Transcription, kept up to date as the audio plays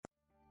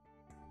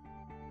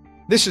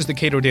This is the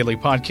Cato Daily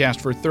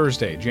Podcast for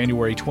Thursday,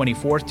 January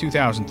 24th,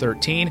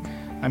 2013.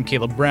 I'm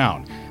Caleb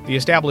Brown. The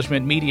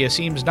establishment media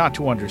seems not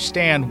to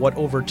understand what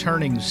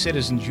overturning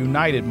Citizens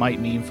United might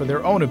mean for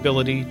their own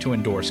ability to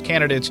endorse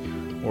candidates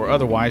or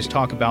otherwise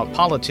talk about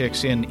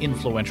politics in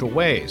influential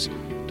ways.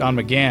 Don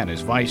McGahn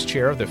is vice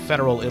chair of the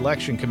Federal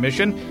Election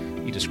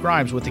Commission. He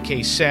describes what the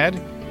case said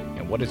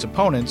and what its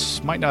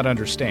opponents might not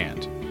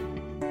understand.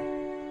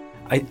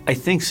 I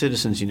think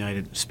Citizens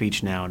United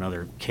speech now and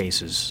other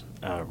cases,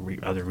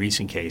 other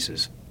recent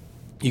cases,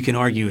 you can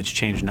argue it's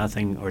changed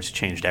nothing or it's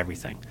changed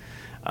everything.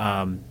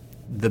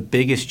 The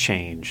biggest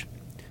change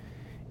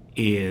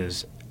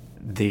is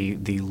the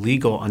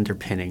legal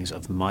underpinnings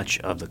of much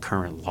of the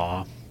current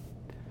law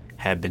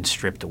have been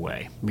stripped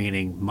away,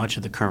 meaning much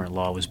of the current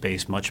law was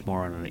based much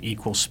more on an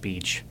equal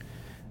speech,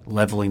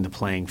 leveling the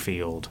playing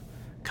field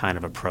kind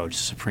of approach.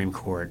 The Supreme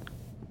Court,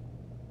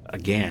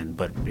 again,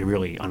 but it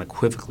really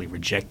unequivocally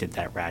rejected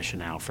that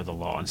rationale for the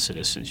law in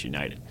Citizens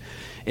United.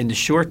 In the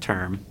short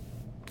term,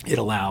 it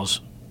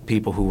allows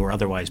people who were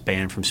otherwise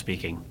banned from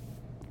speaking,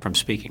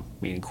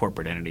 meaning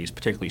corporate entities,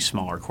 particularly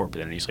smaller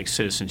corporate entities like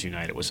Citizens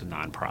United was a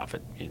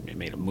nonprofit. It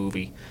made a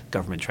movie.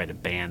 Government tried to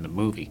ban the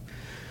movie.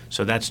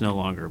 So that's no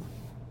longer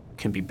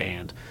can be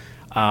banned.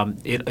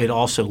 It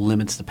also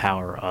limits the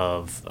power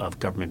of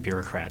government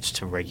bureaucrats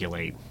to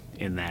regulate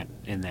in that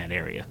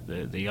area.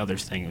 The other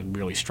thing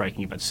really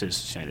striking about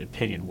Citizens United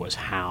opinion was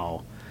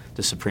how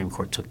the Supreme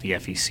Court took the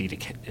FEC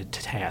to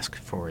task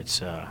for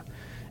its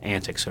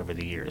antics over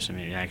the years. I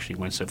mean, it actually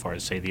went so far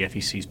as to say the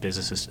FEC's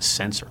business is to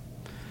censor.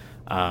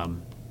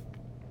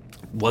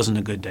 Wasn't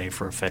a good day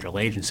for a federal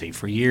agency.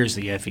 For years,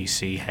 the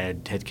FEC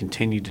had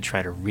continued to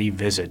try to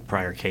revisit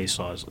prior case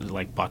laws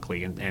like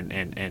Buckley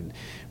and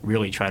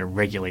really try to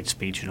regulate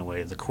speech in a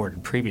way that the court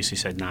had previously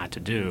said not to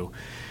do,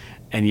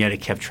 and yet it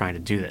kept trying to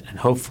do that. And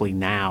hopefully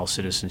now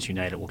Citizens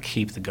United will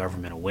keep the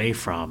government away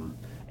from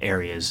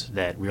areas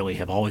that really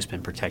have always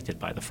been protected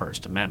by the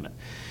First Amendment.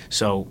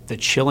 So the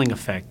chilling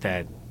effect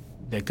that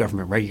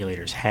government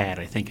regulators had,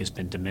 I think, has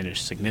been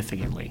diminished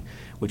significantly,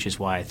 which is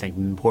why I think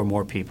more and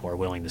more people are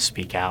willing to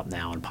speak out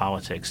now in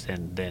politics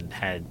than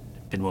had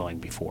been willing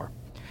before.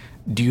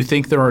 Do you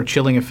think there are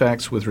chilling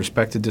effects with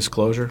respect to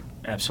disclosure?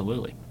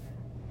 Absolutely.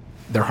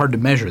 They're hard to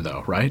measure,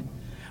 though, right?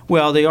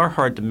 Well, they are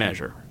hard to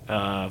measure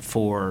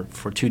for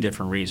two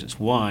different reasons.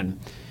 One,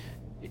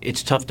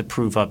 it's tough to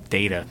prove up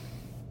data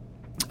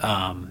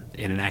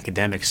in an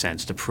academic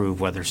sense to prove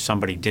whether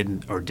somebody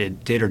did or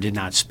did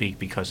not speak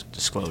because of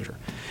disclosure.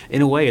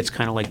 In a way, it's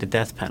kind of like the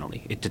death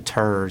penalty. It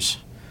deters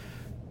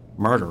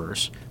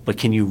murderers, but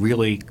can you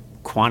really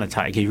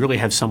quantify? Can you really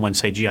have someone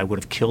say, gee, I would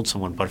have killed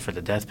someone but for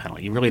the death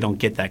penalty? You really don't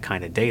get that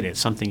kind of data. It's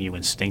something you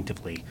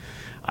instinctively,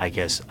 I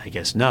guess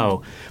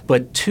know.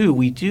 But two,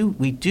 we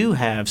do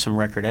have some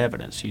record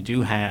evidence. You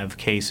do have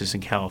cases in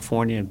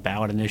California,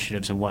 ballot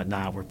initiatives and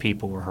whatnot, where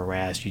people were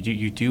harassed.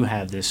 You do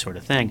have this sort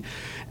of thing,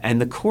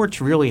 and the courts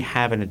really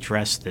haven't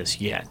addressed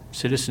this yet.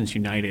 Citizens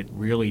United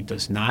really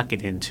does not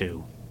get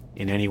into,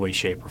 in any way,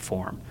 shape, or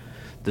form,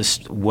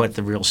 what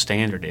the real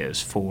standard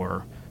is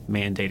for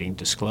mandating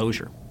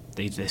disclosure.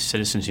 The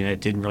Citizens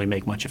United didn't really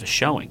make much of a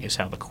showing, is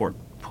how the court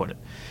put it.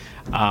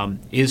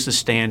 Is the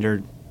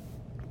standard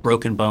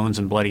broken bones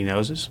and bloody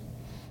noses?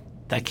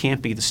 That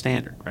can't be the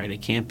standard, right?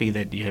 It can't be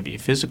that you have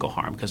physical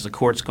harm, because the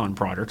court's gone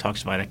broader,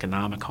 talks about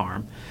economic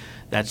harm,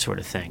 that sort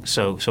of thing.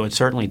 So it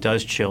certainly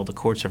does chill. The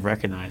courts have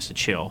recognized the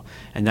chill,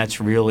 and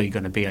that's really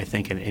going to be, I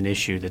think, an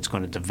issue that's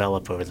going to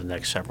develop over the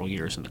next several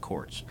years in the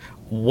courts.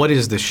 What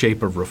is the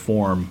shape of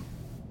reform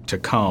to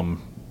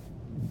come,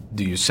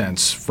 do you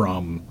sense,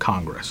 from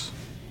Congress?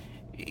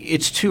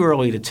 It's too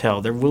early to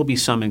tell. There will be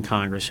some in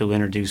Congress who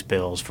introduce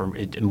bills for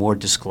more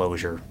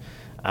disclosure.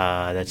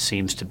 That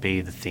seems to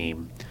be the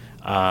theme.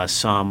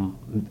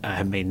 Some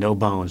have made no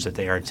bones that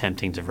they are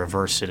attempting to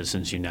reverse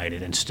Citizens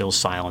United and still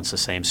silence the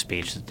same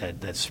speech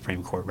that the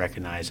Supreme Court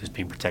recognized as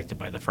being protected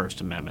by the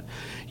First Amendment.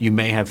 You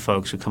may have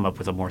folks who come up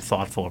with a more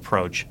thoughtful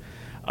approach,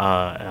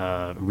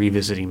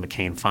 revisiting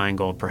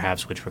McCain-Feingold,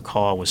 perhaps, which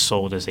recall was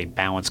sold as a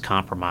balanced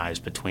compromise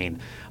between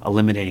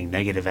eliminating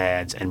negative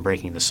ads and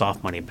breaking the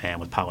soft money ban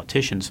with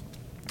politicians,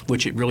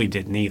 which it really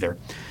did neither.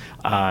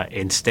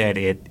 Instead,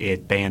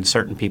 it banned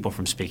certain people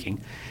from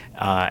speaking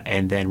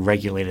and then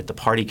regulated the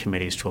party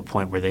committees to a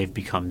point where they've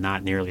become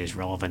not nearly as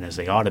relevant as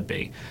they ought to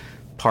be.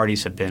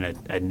 Parties have been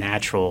a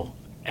natural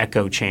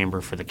echo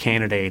chamber for the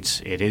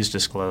candidates. It is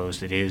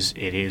disclosed. It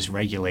is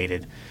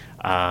regulated.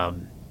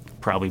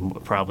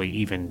 Probably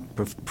even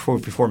before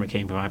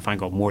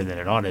McCain-Feingold more than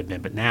it ought to have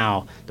been. But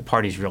now the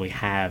parties really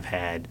have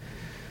had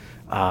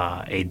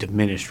a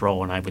diminished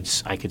role, and I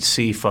could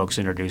see folks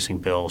introducing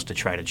bills to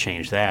try to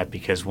change that,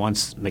 because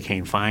once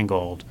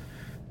McCain-Feingold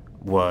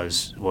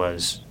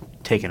was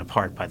taken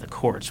apart by the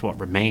courts, what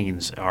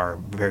remains are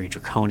very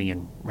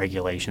draconian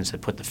regulations that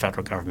put the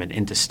federal government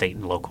into state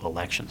and local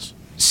elections.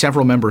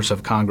 Several members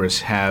of Congress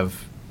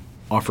have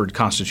offered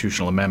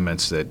constitutional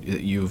amendments that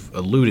you've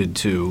alluded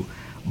to,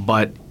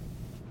 but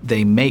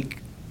they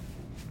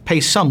pay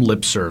some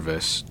lip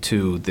service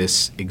to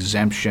this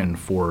exemption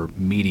for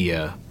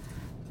media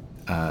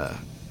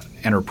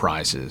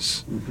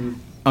enterprises. Mm-hmm.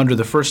 Under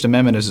the First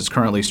Amendment as it's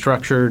currently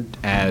structured,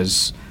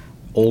 as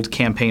old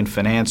campaign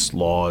finance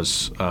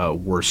laws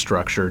were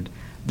structured,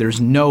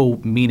 there's no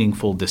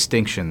meaningful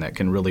distinction that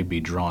can really be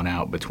drawn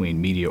out between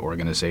media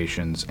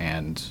organizations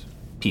and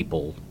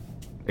people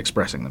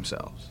expressing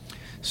themselves.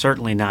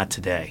 Certainly not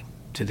today.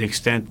 To the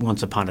extent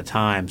once upon a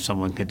time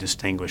someone could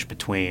distinguish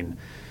between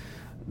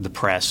the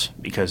press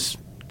because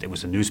it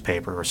was a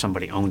newspaper or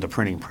somebody owned a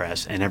printing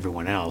press and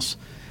everyone else,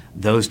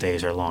 those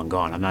days are long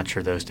gone. I'm not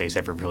sure those days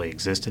ever really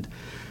existed.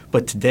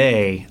 But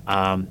today,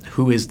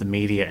 who is the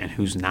media and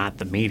who's not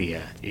the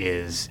media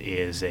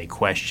is a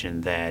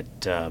question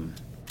that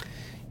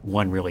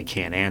one really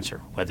can't answer.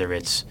 Whether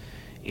it's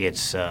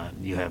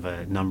you have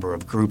a number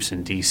of groups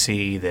in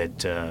D.C.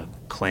 that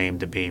claim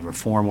to be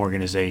reform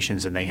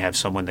organizations, and they have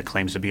someone that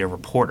claims to be a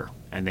reporter,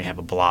 and they have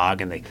a blog,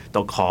 and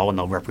they'll call and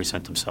they'll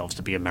represent themselves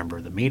to be a member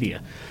of the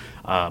media.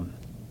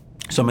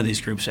 Some of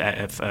these groups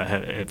have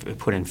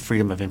put in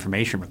freedom of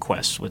information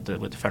requests with the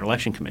Federal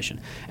Election Commission,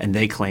 and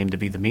they claim to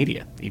be the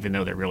media, even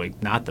though they're really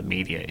not the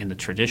media in the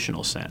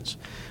traditional sense.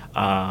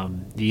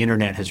 The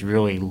internet has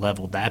really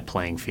leveled that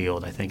playing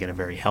field, I think, in a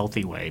very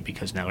healthy way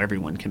because now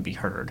everyone can be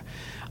heard.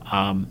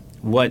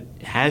 What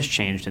has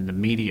changed in the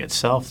media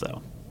itself,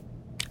 though,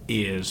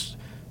 is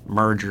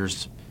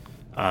mergers,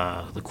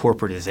 the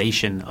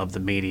corporatization of the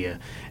media,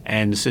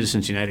 and the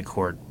Citizens United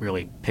Court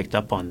really picked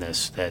up on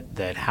this,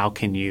 that how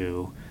can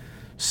you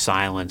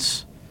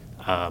silence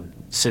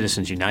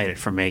Citizens United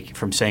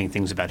from saying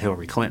things about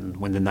Hillary Clinton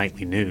when the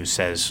nightly news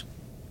says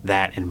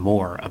that and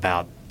more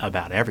about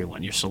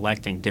everyone. You're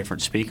selecting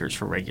different speakers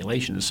for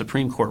regulation. The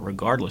Supreme Court,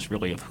 regardless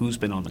really of who's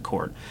been on the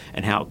court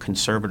and how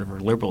conservative or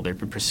liberal they've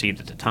been perceived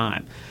at the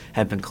time,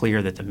 have been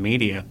clear that the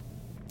media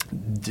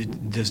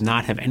does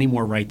not have any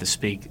more right to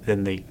speak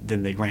than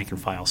the rank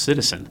and file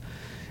citizen,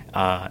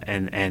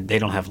 and they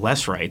don't have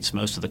less rights.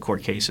 Most of the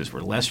court cases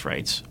were less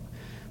rights,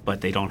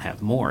 but they don't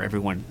have more.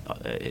 Everyone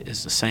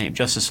is the same.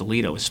 Justice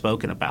Alito has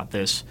spoken about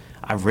this.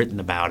 I've written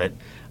about it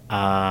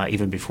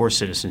even before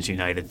Citizens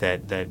United,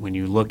 that when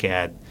you look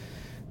at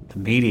the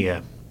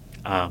media,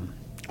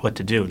 what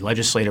to do.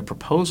 Legislative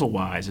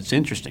proposal-wise, it's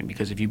interesting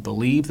because if you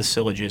believe the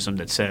syllogism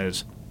that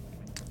says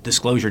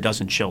disclosure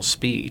doesn't chill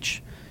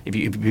speech, if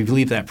you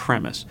believe that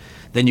premise,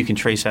 then you can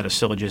trace out a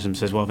syllogism that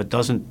says, well, if it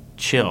doesn't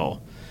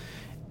chill,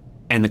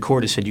 and the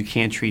court has said you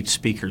can't treat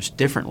speakers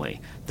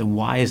differently, then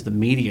why is the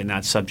media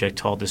not subject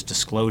to all this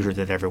disclosure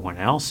that everyone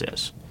else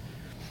is?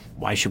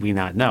 Why should we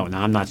not know?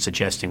 Now, I'm not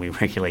suggesting we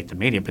regulate the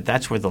media, but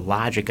that's where the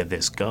logic of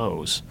this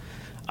goes.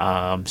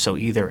 So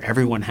either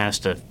everyone has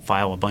to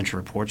file a bunch of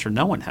reports or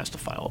no one has to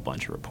file a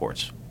bunch of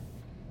reports.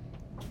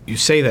 You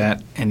say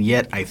that, and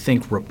yet I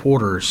think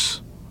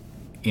reporters,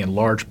 in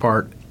large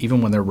part,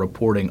 even when they're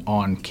reporting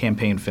on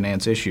campaign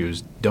finance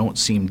issues, don't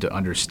seem to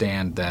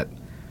understand that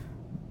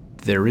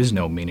there is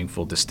no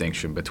meaningful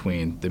distinction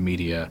between the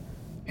media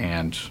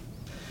and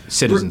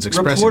citizens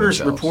expressing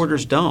themselves.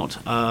 Reporters don't.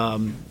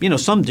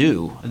 Some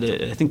do.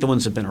 I think the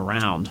ones that have been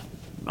around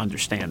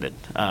understand it.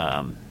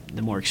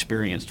 The more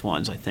experienced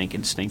ones, I think,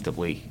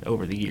 instinctively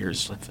over the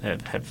years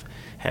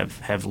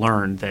have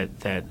learned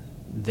that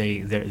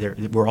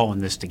we're all in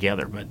this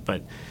together.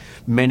 But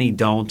many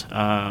don't,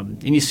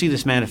 and you see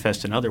this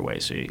manifest in other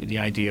ways. The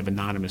idea of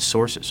anonymous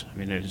sources. I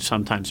mean,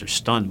 sometimes they're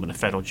stunned when a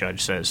federal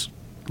judge says,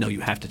 "No,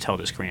 you have to tell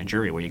this grand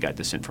jury where you got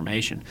this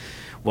information."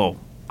 Well,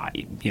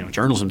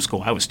 journalism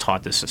school, I was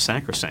taught this is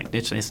sacrosanct.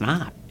 It's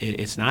not.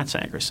 It's not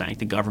sacrosanct.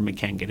 The government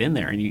can get in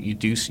there, and you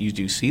do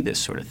see this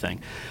sort of thing.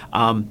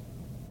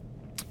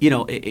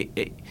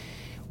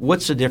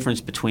 What's the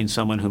difference between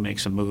someone who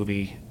makes a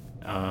movie,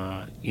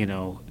 or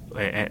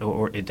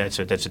that's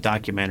a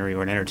documentary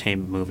or an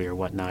entertainment movie or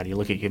whatnot? You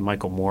look at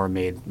Michael Moore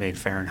made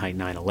Fahrenheit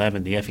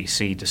 9/11. The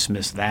FEC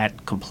dismissed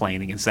that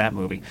complaint against that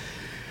movie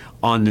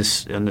on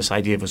this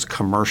idea of it was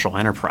commercial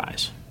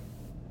enterprise.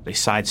 They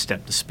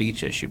sidestepped the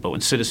speech issue. But when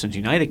Citizens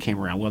United came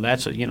around, well,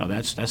 that's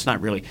not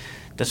really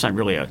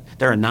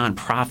they're a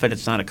nonprofit.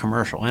 It's not a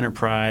commercial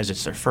enterprise.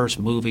 It's their first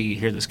movie. You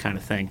hear this kind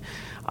of thing.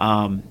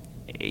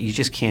 You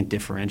just can't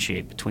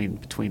differentiate between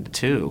the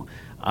two.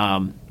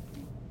 The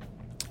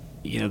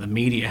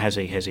media has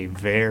a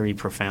very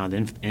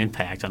profound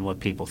impact on what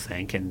people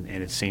think, and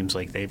it seems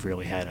like they've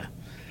really had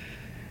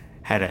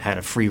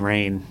a free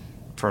rein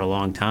for a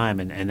long time,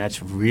 and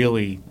that's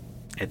really,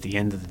 at the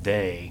end of the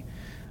day,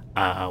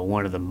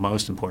 one of the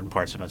most important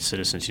parts about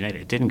Citizens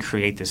United. It didn't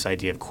create this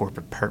idea of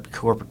corporate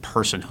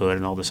personhood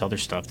and all this other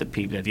stuff that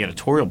the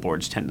editorial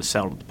boards tend to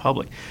sell to the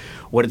public.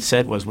 What it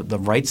said was, the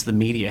rights the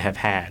media have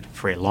had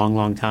for a long,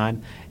 long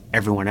time,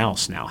 everyone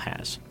else now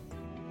has.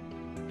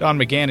 Don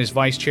McGahn is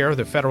Vice Chair of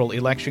the Federal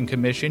Election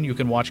Commission. You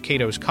can watch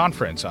Cato's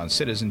conference on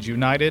Citizens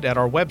United at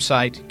our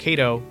website,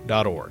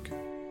 cato.org.